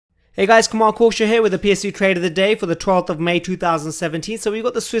Hey guys, Kumar Kaushal here with the PS3 trade of the day for the 12th of May 2017. So we've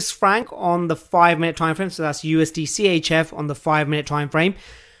got the Swiss franc on the 5-minute time frame, so that's USD CHF on the 5-minute time frame.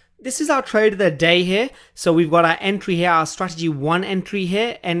 This is our trade of the day here. So we've got our entry here, our strategy 1 entry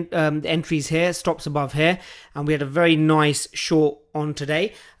here, and the entries here, stops above here, and we had a very nice short on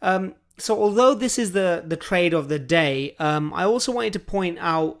today. So although this is the trade of the day, I also wanted to point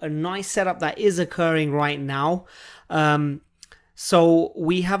out a nice setup that is occurring right now. So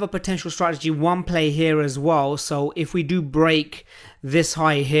we have a potential strategy 1 play here as well. So if we do break this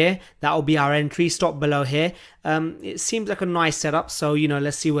high here, that will be our entry, stop below here. It seems like a nice setup. So, you know,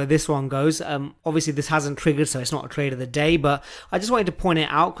 let's see where this one goes. Obviously this hasn't triggered, so it's not a trade of the day, but I just wanted to point it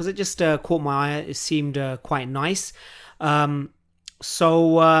out because it just caught my eye. It seemed quite nice.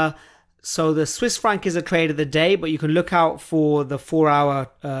 So the Swiss franc is a trade of the day, but you can look out for the 4-hour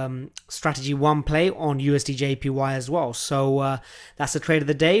strategy 1 play on USD JPY as well. So that's the trade of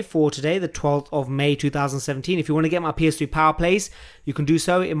the day for today, the 12th of May 2017. If you want to get my PS3 power plays, you can do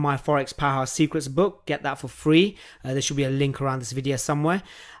so in my Forex Powerhouse Secrets book. Get that for free. There should be a link around this video somewhere.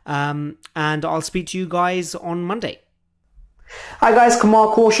 And I'll speak to you guys on Monday. Hi guys,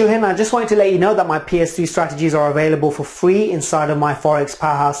 Kumar Kaushal here, and I just wanted to let you know that my PS3 strategies are available for free inside of my Forex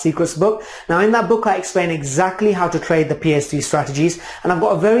Powerhouse Secrets book. Now in that book I explain exactly how to trade the PS3 strategies, and I've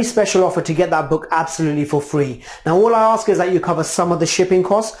got a very special offer to get that book absolutely for free. Now all I ask is that you cover some of the shipping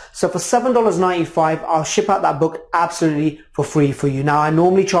costs. So for $7.95 I'll ship out that book absolutely for free for you. Now I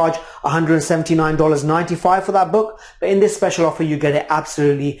normally charge $179.95 for that book, but in this special offer you get it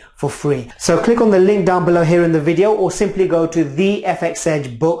absolutely for free. So click on the link down below here in the video, or simply go to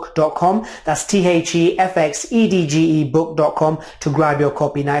thefxedgebook.com. that's thefxedgebook.com to grab your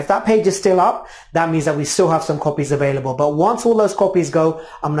copy. Now if that page is still up, that means that we still have some copies available, but once all those copies go,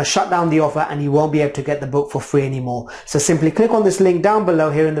 I'm going to shut down the offer and you won't be able to get the book for free anymore. So simply click on this link down below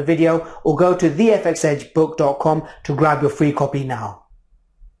here in the video, or go to thefxedgebook.com to grab your free copy now.